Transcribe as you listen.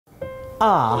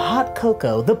Ah, hot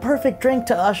cocoa, the perfect drink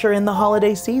to usher in the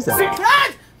holiday season.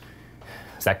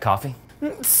 Is that coffee?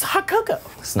 It's hot cocoa.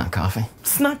 It's not coffee.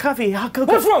 It's not coffee, hot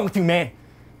cocoa. What's wrong with you, man?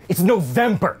 It's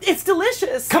November. It's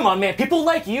delicious. Come on, man. People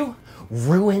like you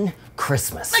ruin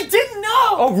Christmas. I didn't know.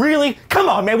 Oh, really? Come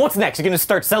on, man. What's next? You're gonna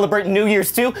start celebrating New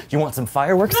Year's too? You want some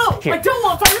fireworks? No, Here. I don't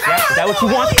want fireworks. Yeah, is that what you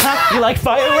want? Huh? You like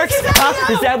fireworks?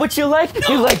 Huh? Is that what you like? No.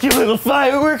 You like your little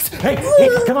fireworks? Hey,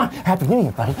 come on. Happy New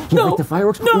Year, buddy. You like the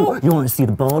fireworks? No. Ooh, you want to see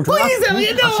the ball drop? Please,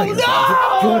 Elliott,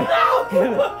 no.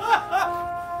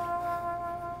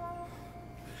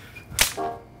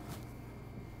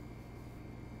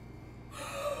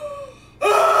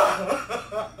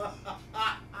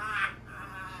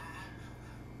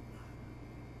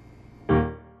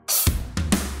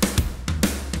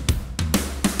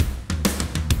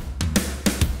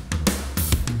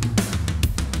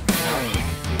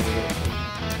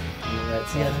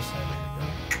 That's the other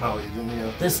side. Oh, you didn't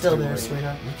know. They're still there,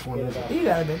 sweetheart. Which one is it? You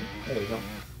got it, baby. There you go.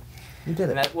 You did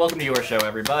it. Welcome to your show,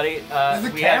 everybody. Is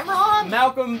the camera on?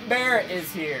 Malcolm Barrett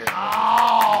is here.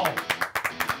 Oh!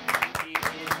 He is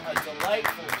a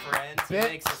delightful friend. He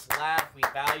makes us laugh. We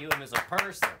value him as a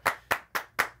person.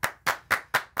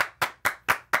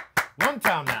 One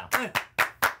time now.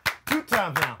 Two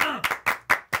times now.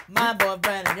 My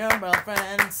boyfriend and your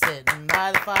girlfriend sitting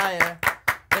by the fire.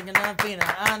 Thinking of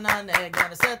peanut on egg,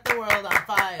 gonna set the world on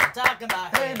fire. Talking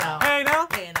about hey now, hey now,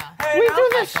 hey now, hey We now. do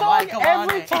this song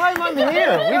every time I'm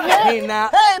here. We Hey now,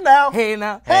 Hey now. hey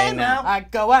now, Hey now. I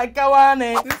go on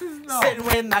it. This is no. Sitting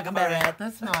with Malcolm Barrett.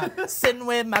 That's not. Sitting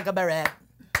with Malcolm Barrett.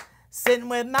 Sitting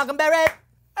with Malcolm Barrett.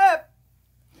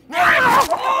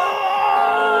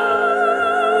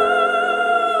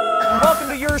 Welcome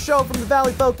to your show from the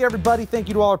Valleyfolk, everybody. Thank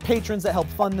you to all our patrons that help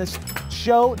fund this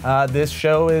show. This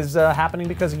show is happening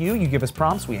because of you. You give us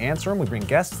prompts, we answer them, we bring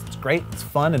guests. It's great, it's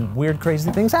fun, and weird,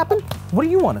 crazy things happen. What do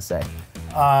you want to say?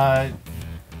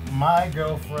 My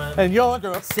girlfriend. And your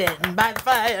girl. Sitting by the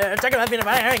fire, talking about peanut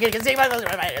butter, you can see my fire,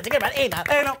 thinking about hey now,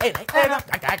 hey now, hey now, hey now,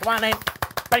 I go on it.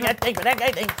 Bring that thing for that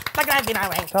guy thing, like I can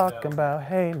away. Talking about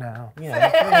hey now.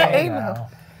 Hey now.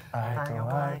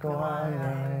 I go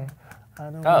on.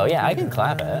 Oh yeah, I can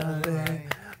clap it.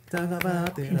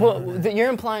 Well, you're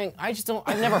implying I've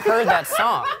never heard that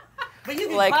song. But you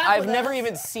can Like clap I've with never us.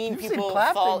 even seen You've seen people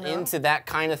clapping, fall though. into that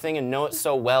kind of thing and know it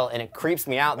so well, and it creeps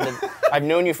me out that I've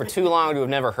known you for too long to have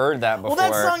never heard that before.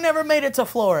 Well, that song never made it to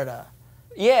Florida.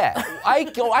 Yeah, I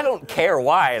don't care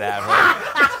why it ever.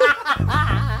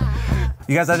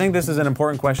 You guys, I think this is an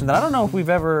important question that I don't know if we've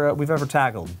ever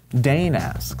tackled. Dane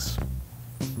asks,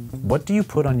 what do you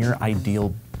put on your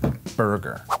ideal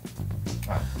burger?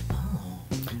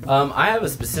 I have a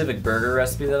specific burger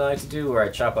recipe that I like to do where I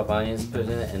chop up onions, put it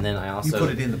in it, and then I also You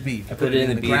put it in the beef. I put it in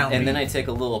the beef, ground and then beef. I take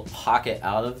a little pocket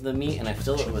out of the meat and I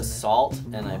fill it with salt,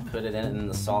 and I put it in, and then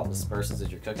the salt disperses as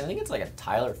you're cooking. I think it's like a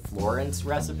Tyler Florence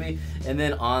recipe. And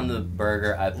then on the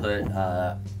burger, I put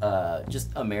just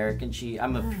American cheese.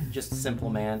 I'm just a simple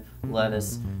man.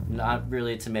 Lettuce, not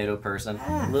really a tomato person.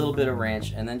 A little bit of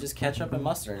ranch, and then just ketchup and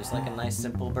mustard. Just like a nice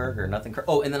simple burger. Nothing.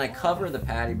 Oh, and then I cover the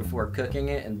patty before cooking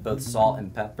it in both salt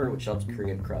and pepper, which helps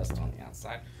create a crust on the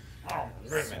outside.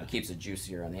 So it keeps it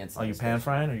juicier on the inside. Are you pan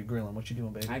frying or are you grilling? What you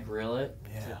doing, baby? I grill it,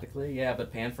 typically, yeah,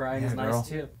 but pan frying Yeah, is girl. nice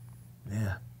too.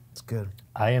 Yeah, it's good.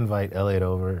 I invite Elliott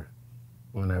over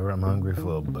whenever I'm hungry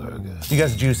for a burger. You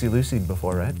guys Juicy Lucy'd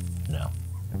before, right? No.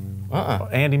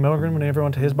 Andy Milgren, when everyone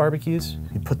went to his barbecues,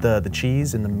 he'd put the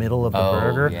cheese in the middle of the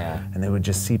burger, yeah. and they would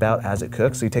just seep out as it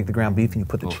cooks. So you take the ground beef and you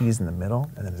put the cheese in the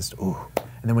middle, and then just ooh.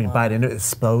 And then when you bite into it, it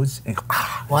explodes. And you go,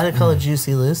 ah. Why do they call it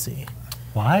Juicy Lucy?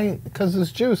 Why? Because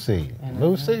it's juicy.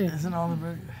 Lucy? Isn't all the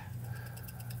burger?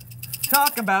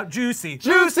 Talk about juicy,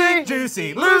 juicy,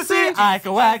 juicy, Lucy. I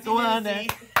go on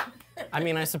it. I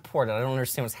mean, I support it. I don't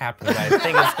understand what's happening, but I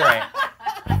think it's great.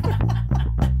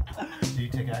 Do you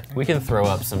take acting? We can throw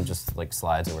up some just like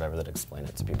slides or whatever that explain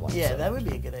it to people. Yeah, that would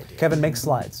be a good idea. Kevin makes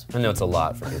slides. I know it's a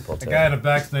lot for people to. The guy in the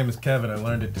back's name is Kevin. I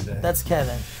learned it today. That's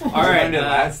Kevin. All right,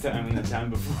 last time and the time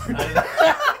before.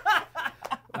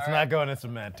 Let's not go into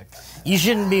semantics. You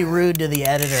shouldn't be rude to the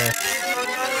editor.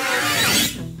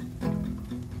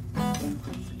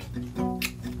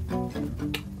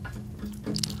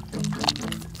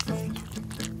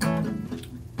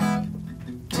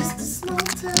 Just a small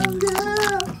town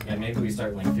girl. Yeah, maybe we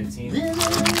start in like 15.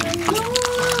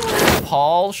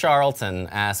 Paul Charlton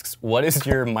asks, "What is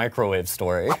your microwave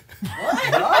story?"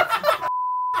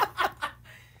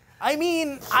 I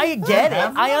mean, I get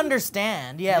it. I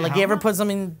understand. Yeah, like you ever put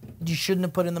something you shouldn't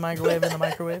have put in the microwave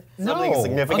Something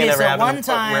significant Okay, ever so happened one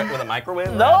time- with a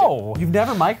microwave? No. You've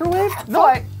never microwaved?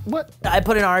 No. What? I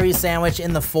put an Arby's sandwich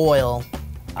in the foil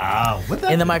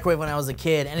in the microwave when I was a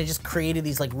kid, and it just created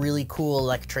these like really cool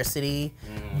electricity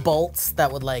bolts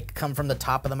that would like come from the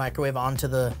top of the microwave onto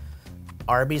the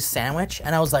Arby's sandwich,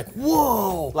 and I was like,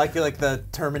 whoa! Like you're like the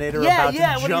Terminator about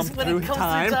to jump through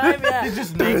time. Yeah. You're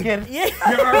just naked. Yeah.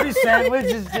 Your Arby's sandwich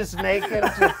is just naked.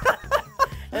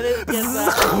 And it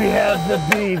gets, We have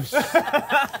the beefs.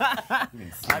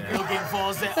 I'm looking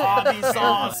for the Arby's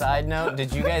sauce. Side note,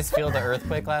 did you guys feel the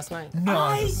earthquake last night?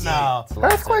 No.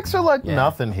 Earthquakes are like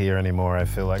nothing here anymore, I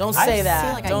feel like. Don't say that. I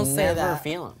feel like Don't I say never that.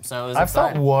 feel them. So it was I felt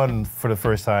exciting. one for the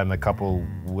first time a couple,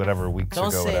 whatever, weeks Don't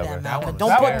ago, say whatever. that, Malcolm.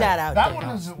 Don't put that out That there.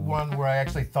 one is one where I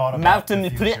actually thought about Malcolm, the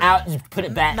you put it future. out, you put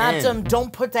it back in. Malcolm,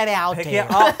 don't put that out Pick there.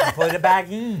 it up and put it back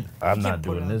in. I'm not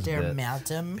Put it doing out this there, bit.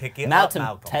 Malcolm. Pick it Malcolm, up,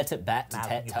 Malcolm. tet it back to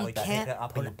tet You tet. can't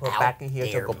up put and it put it out back in here,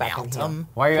 there, so go back in here. Malcolm.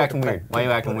 Why are you acting weird? Why are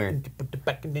you acting weird? You put it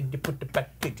back and then you put it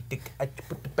back. You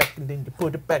put it back and then you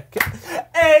put it back.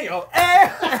 Hey, yo,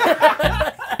 hey!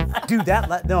 Dude,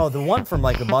 the one from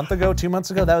like a month ago, 2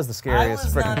 months ago, that was the scariest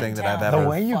was freaking not thing in that I've town. ever. The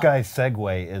way you guys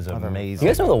segue is amazing. You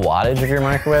guys know the wattage of your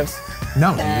microwaves?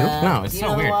 No, do you? No, it's you so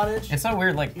know the weird. wattage? It's so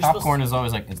weird. Like You're supposed popcorn is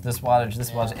always like it's this wattage,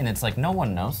 and it's like no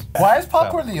one knows. Why is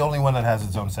popcorn the only one that has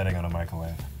its own setting on a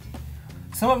microwave?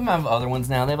 Some of them have other ones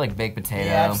now. They have like baked potato.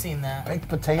 Yeah, I've seen that. Baked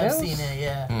potatoes? I've seen it,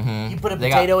 yeah. You put a They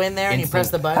potato got in there and you instant-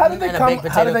 press the button How did they and a come? baked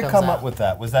potato How did they comes come out. up with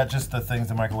that? Was that just the things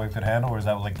the microwave could handle, or is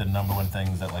that like the #1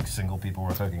 things that like single people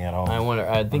were cooking at home? I wonder.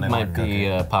 I think they might weren't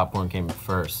be popcorn came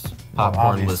first.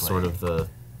 Popcorn was obviously. sort of the Well,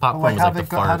 popcorn like was how like they the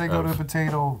go, fart how they go to of-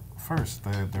 potato first?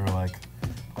 They were like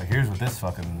here's what this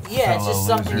fucking Yeah, it's fellow just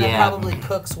something loser that Yeah. probably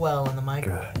cooks well in the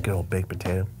microwave. Good old baked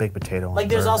potato. Like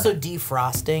there's also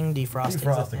defrosting. Defrosting's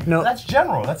a thing. No, that's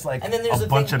general. That's like And then there's a a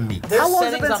bunch thing- of meat. There's How long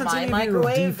has it settings been on since my any of you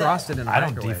microwave that- defrosted in a I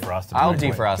don't microwave? defrost it. I'll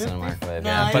defrost in a microwave, No,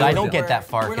 yeah, I but don't I don't do get it. that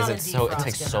far We're because not it's a so it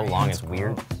takes defrost so long. It's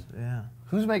weird. Yeah.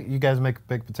 You guys make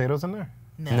baked potatoes in there?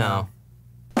 No.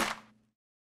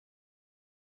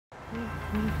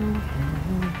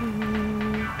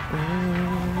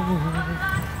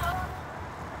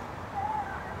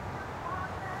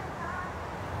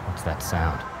 What's that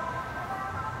sound?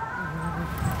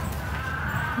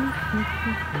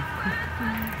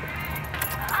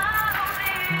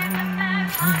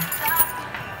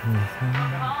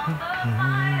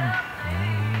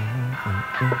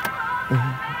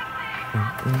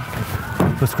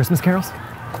 Those Christmas carols?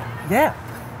 Yeah.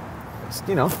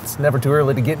 You know, it's never too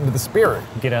early to get into the spirit.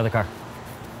 Get out of the car.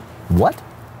 What?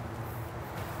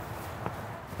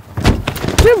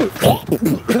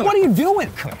 What are you doing?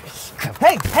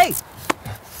 Hey!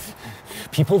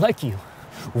 People like you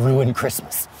ruin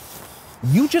Christmas.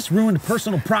 You just ruined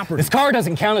personal property. This car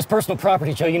doesn't count as personal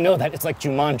property, Joe. You know that. It's like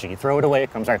Jumanji. You throw it away,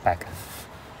 it comes right back.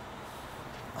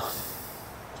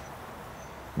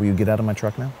 Will you get out of my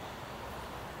truck now?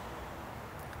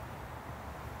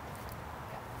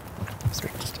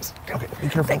 Okay, be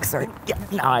careful. Thanks, sir. Yeah,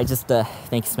 no, I just,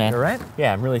 thanks, man. You all right?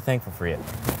 Yeah, I'm really thankful for you.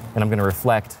 And I'm going to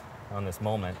reflect on this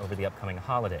moment over the upcoming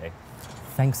holiday,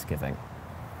 Thanksgiving.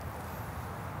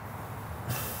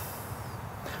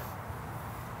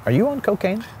 Are you on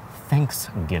cocaine?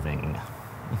 Thanksgiving.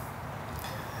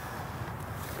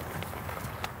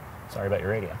 Sorry about your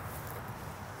radio.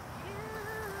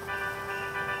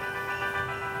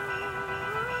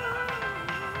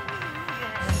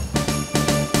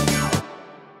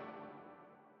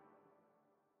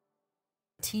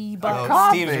 T-box.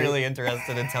 Steve's really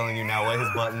interested in telling you now what his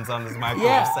buttons on his microwave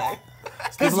Yeah. say.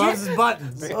 Steve loves his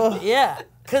buttons. Yeah,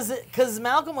 because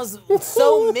Malcolm was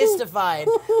so mystified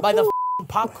by the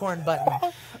popcorn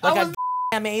button, like a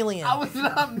damn alien. I was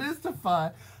not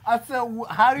mystified. I said,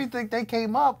 how do you think they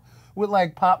came up with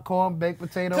like popcorn, baked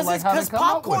potato? Like how they Because come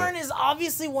up with popcorn it? is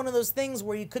obviously one of those things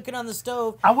where you cook it on the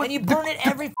stove I would- and you the- burn it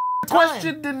every time.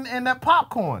 Question didn't end at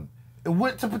popcorn. It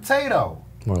went to potato.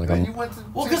 More like Then a you went to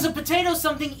Well, because a potato's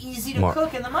something easy to More-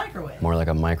 cook in the microwave. more like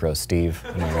a micro Steve.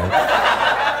 Am I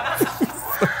right?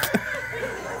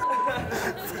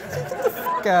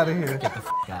 Get out of here.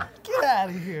 Get out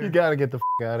of here. You gotta get the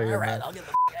out of here. Man.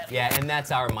 Yeah, and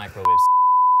that's our microwave.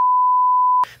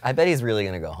 I bet he's really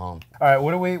gonna go home. All right,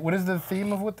 what is the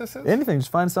theme of what this is? Anything,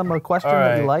 just find some question All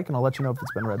that you right. like, and I'll let you know if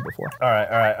it's been read before. All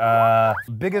right.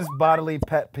 Biggest bodily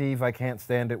pet peeve. I can't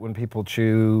stand it when people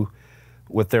chew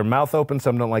with their mouth open.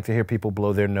 Some don't like to hear people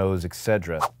blow their nose,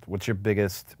 etc. What's your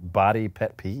biggest body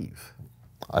pet peeve?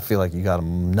 I feel like you got a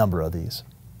number of these.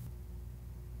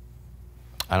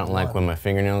 I don't like when my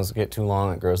fingernails get too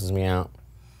long. It grosses me out.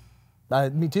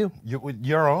 Me too.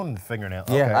 Your own fingernail.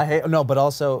 Yeah, Okay. I hate, no, but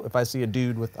also if I see a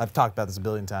dude with, I've talked about this a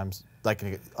billion times, like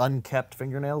unkept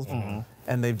fingernails,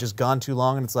 and they've just gone too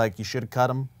long, and it's like, you should have cut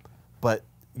them, but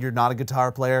you're not a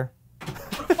guitar player.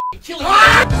 Killing me.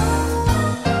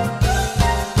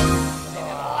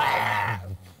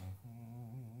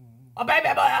 A baby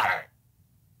bird.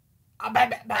 A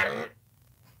baby bird.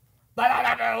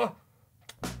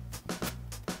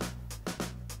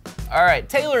 All right,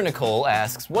 Taylor Nicole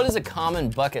asks, what is a common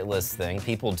bucket list thing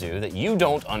people do that you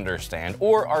don't understand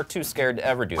or are too scared to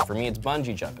ever do? For me, it's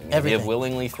bungee jumping. The idea of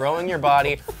willingly throwing your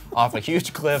body off a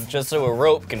huge cliff just so a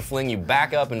rope can fling you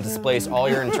back up and displace all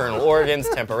your internal organs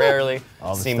temporarily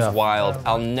seems wild.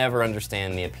 I'll never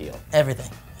understand the appeal.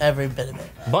 Everything. Every bit of it.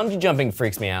 Bungee jumping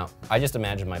freaks me out. I just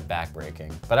imagine my back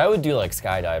breaking. But I would do like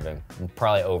skydiving,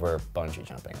 probably over bungee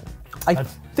jumping. I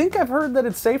think I've heard that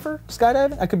it's safer,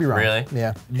 skydiving. I could be wrong. Really?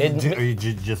 Yeah. You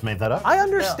just made that up? I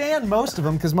understand most of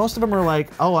them, because most of them are like,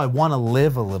 oh, I want to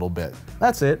live a little bit.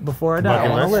 That's it, before I die, I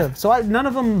want to live. So none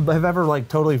of them have ever like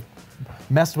totally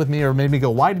messed with me or made me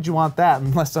go, why did you want that?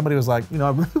 Unless somebody was like, you know,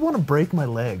 I really want to break my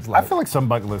legs. Like, I feel like some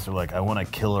bucket lists are like, I want to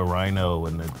kill a rhino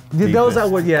and those I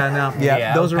would,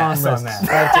 those are on lists.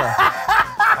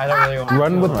 I don't really want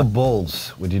Run with the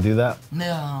bulls. Would you do that?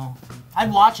 No. I'd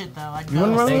watch it though. I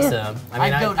think so. I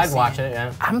mean, I'd watch it,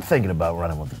 yeah. I'm thinking about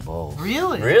running with the bulls.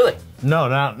 Really? Really? No,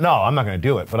 I'm not going to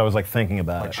do it, but I was like thinking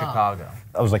about it. Chicago.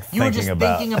 I was like You were thinking just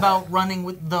about thinking about running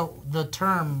with the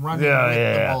term running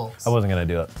with the bulls. I wasn't going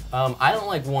to do it. I don't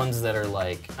like ones that are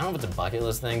like, I don't know if it's a bucket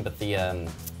list thing, but the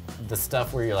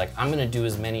stuff where you're like, I'm gonna do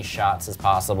as many shots as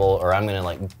possible, or I'm gonna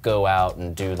like go out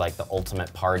and do like the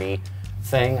ultimate party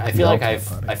thing. I feel like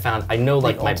I know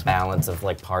like my balance of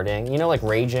like partying. You know, like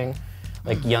raging.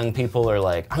 Like young people are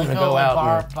like, I'm gonna go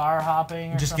out bar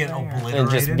hopping or just something, get obliterated. and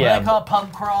just What do they call it,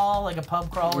 pub crawl? Like a pub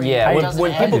crawl where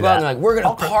when people go out and they're like, we're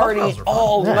gonna party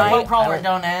all night. Pub crawl where it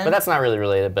don't end. But that's not really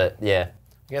related, but yeah.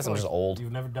 I guess I'm just old.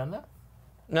 You've never done that?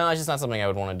 No, it's just not something I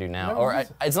would want to do now. Or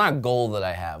it's not a goal that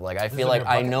I have. Like I feel like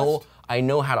I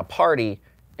know how to party,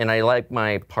 and I like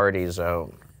my party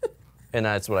zone. And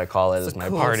that's what I call it, is my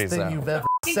party zone. You've ever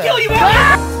said. Kill you,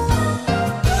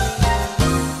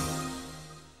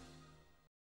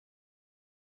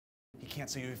 Can't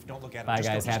see you if you don't look at it. Bye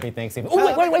guys, happy Thanksgiving.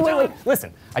 Oh, wait.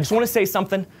 Listen, I just want to say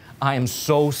something. I am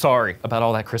so sorry about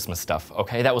all that Christmas stuff,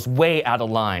 okay? That was way out of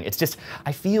line. It's just,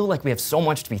 I feel like we have so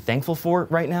much to be thankful for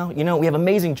right now. You know, we have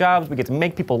amazing jobs, we get to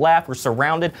make people laugh, we're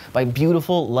surrounded by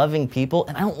beautiful, loving people,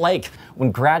 and I don't like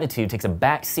when gratitude takes a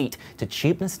back seat to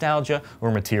cheap nostalgia or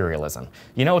materialism.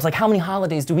 You know, it's like, how many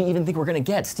holidays do we even think we're gonna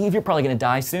get? Steve, you're probably gonna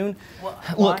die soon.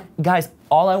 Look, guys,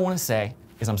 all I want to say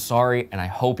is I'm sorry, and I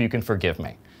hope you can forgive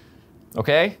me.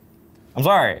 Okay? I'm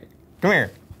sorry. Come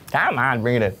here. Come on,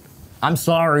 bring it in. I'm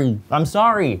sorry. I'm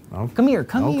sorry. Okay. Come here.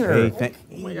 Come here.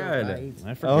 Oh my God.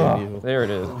 I forgive you. There it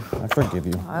is. I forgive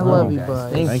you. I love you,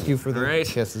 bud. Thank you for the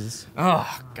kisses.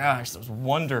 Oh, gosh, that was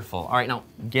wonderful. All right, now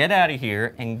get out of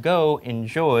here and go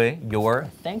enjoy your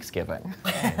Thanksgiving.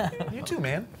 You too,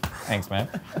 man. Thanks, man.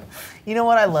 You know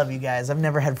what? I love you guys. I've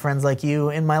never had friends like you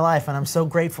in my life, and I'm so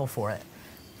grateful for it.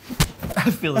 I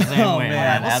feel the same way,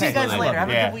 man. We'll see you guys later. Have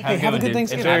a good weekend. Have a good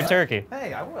Thanksgiving. Enjoy your turkey.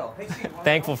 Hey, I will. Hey, Steve,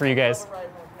 Thankful for you guys.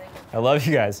 I love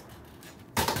you guys.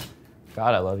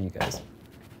 God, I love you guys.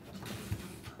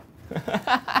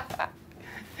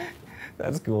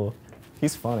 That's cool.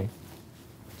 He's funny.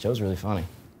 Joe's really funny.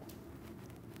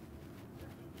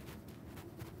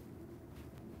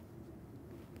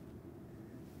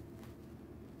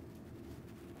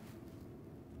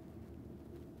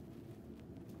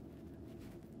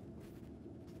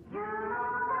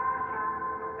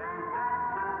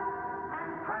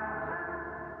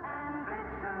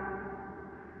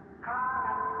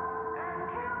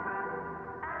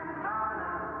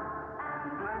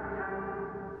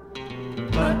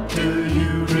 But do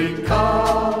you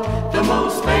recall the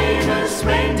most famous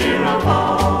reindeer of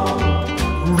all?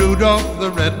 Rudolph the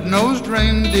red-nosed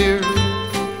reindeer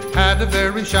had a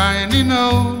very shiny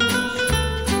nose,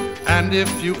 and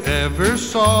if you ever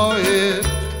saw it,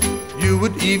 you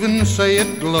would even say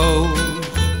it glows.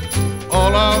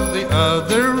 All of the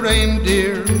other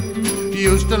reindeer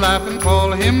used to laugh and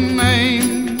call him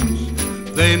names.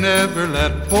 They never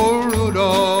let poor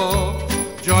Rudolph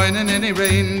join in any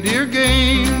reindeer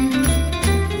games.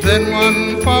 Then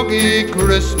one foggy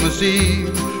Christmas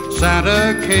Eve,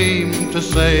 Santa came to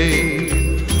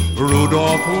say,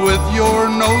 Rudolph, with your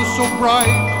nose so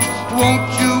bright,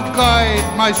 won't you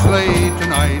guide my sleigh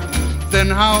tonight? Then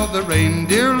how the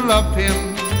reindeer loved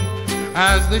him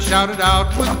as they shouted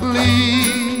out with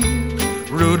glee,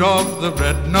 Rudolph the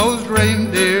red-nosed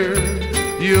reindeer,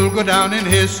 you'll go down in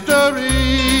history.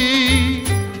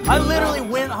 I literally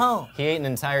went home. He ate an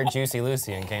entire Juicy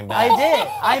Lucy and came back. I did.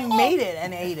 I made it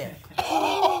and ate it.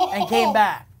 And came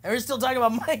back. And we're still talking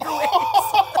about microwaves.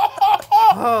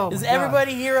 Is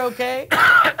everybody here okay?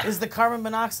 Is the carbon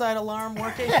monoxide alarm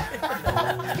working?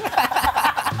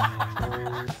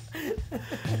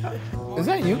 Is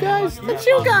that you guys? It's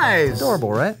you guys.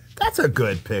 Adorable, right? That's a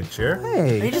good picture.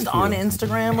 Hey. Are you just on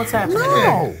Instagram? What's happening?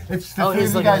 No. It's the Oh, three he's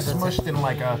of you looking guys at the smushed in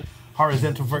like a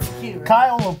horizontal version. Cute, right?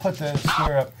 Kyle will put the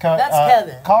square up. That's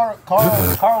Kevin.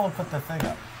 Carl will put the thing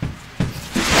up.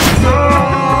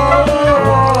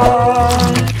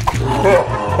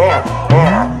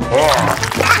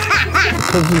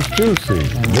 Because it's juicy.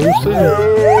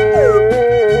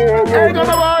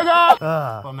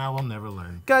 Well, now we'll never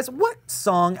learn. Guys, what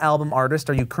song, album, artist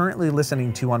are you currently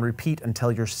listening to on repeat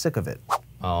until you're sick of it?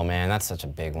 Oh man, that's such a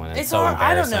big one. It's It's so hard.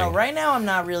 I don't embarrassing. know. Right now, I'm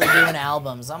not really doing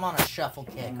albums. I'm on a shuffle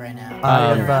kick right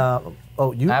now.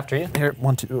 Oh, you? After you. Here,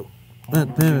 1, 2.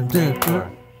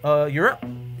 You're up.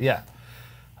 Yeah.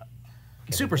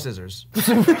 Super scissors.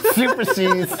 Super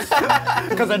C's.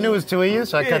 Because I knew it was two of you,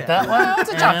 so I cut that one. It's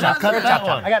a chop and chop. I cut that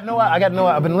one. I got no.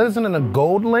 I've been listening to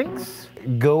Gold Links.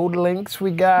 Gold Links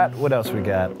we got. What else we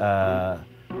got?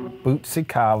 Bootsy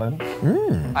Collins.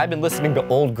 I've been listening to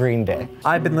old Green Day.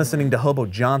 I've been listening to Hobo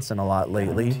Johnson a lot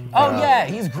lately. Oh yeah,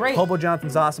 he's great. Hobo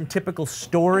Johnson's awesome. Typical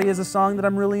Story is a song that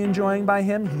I'm really enjoying by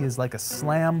him. He is like a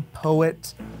slam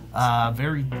poet,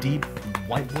 very deep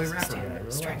white boy rapper.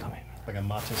 Strangle me. Like a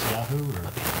Matis Yahoo?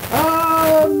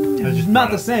 Not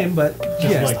the same, but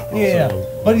yes. like yeah.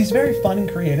 also- But he's very fun and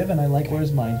creative, and I like where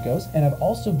his mind goes. And I've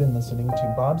also been listening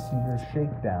to Bob Seger's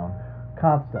Shakedown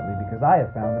constantly because I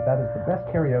have found that that is the best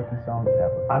karaoke song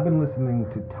ever. I've been listening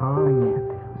to Tom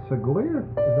Segura.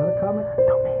 Is that a comic?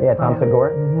 Yeah, Tom Segura.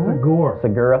 Segura.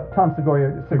 Segura. Tom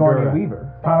Sigourney Weaver.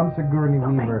 Tom Sigourney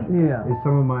Weaver Yeah. is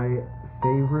some of my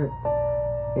favorite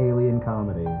alien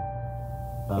comedy.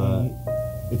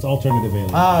 It's alternative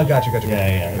alien. Ah, gotcha.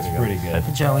 yeah, it's pretty good.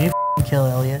 Joe, will you kill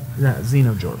Elliott? Yeah,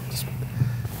 Xenojords.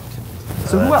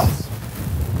 So who else?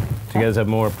 Do you guys have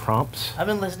more prompts? I've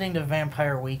been listening to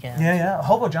Vampire Weekend. Yeah.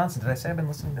 Hobo Johnson. Did I say I've been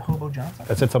listening to Hobo Johnson?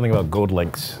 I said something about Gold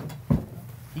Links.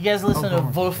 You guys listen to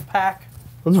Wolfpack?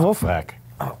 What's Wolfpack?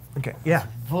 Oh, okay. Yeah.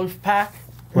 Wolfpack?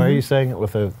 Why are you saying it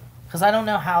with a... Because I don't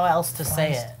know how else to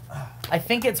say it. I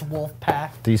think it's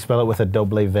Wolfpack. Do you spell it with a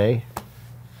double V?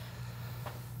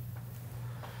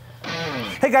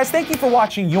 Hey guys, thank you for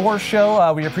watching your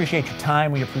show. We appreciate your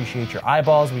time. We appreciate your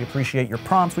eyeballs. We appreciate your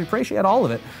prompts. We appreciate all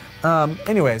of it.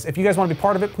 Anyways, if you guys want to be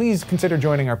part of it, please consider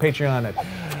joining our Patreon at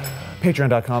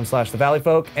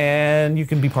patreon.com/thevalleyfolk, and you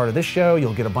can be part of this show.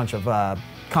 You'll get a bunch of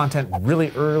content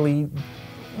really early.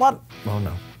 What? Oh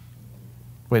no.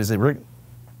 Wait, is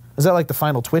that like the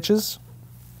final Twitches?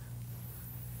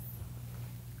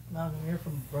 Malcolm, you're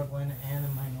from Brooklyn and a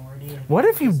minority. What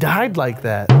if you died like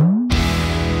that?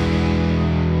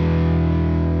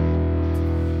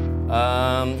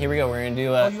 Here we go. We're gonna do. you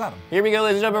got 'em. Here we go,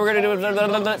 ladies and gentlemen. We're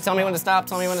gonna do. Tell me when to stop.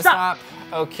 Tell me when to stop.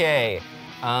 Okay.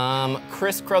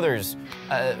 Chris Crothers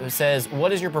says,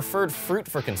 "What is your preferred fruit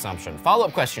for consumption?"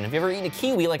 Follow-up question: have you ever eaten a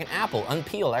kiwi like an apple,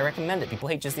 unpeeled? I recommend it. People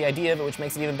hate just the idea of it, which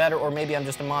makes it even better. Or maybe I'm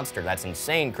just a monster. That's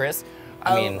insane, Chris.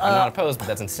 I mean, I'm not opposed, but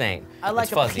that's insane. I like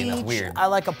it's fuzzy a peach. and that's weird. I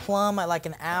like a plum. I like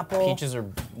an apple. Peaches are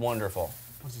wonderful.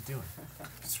 What's he doing?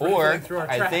 Or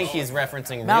I think he's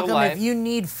referencing Malcolm, real life. if you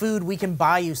need food, we can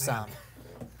buy you some.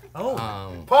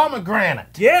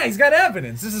 Pomegranate. Yeah, he's got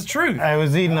evidence. This is truth. I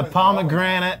was eating a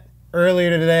pomegranate earlier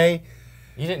today.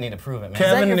 You didn't need to prove it, man.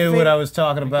 Kevin your knew fa- what I was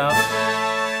talking about.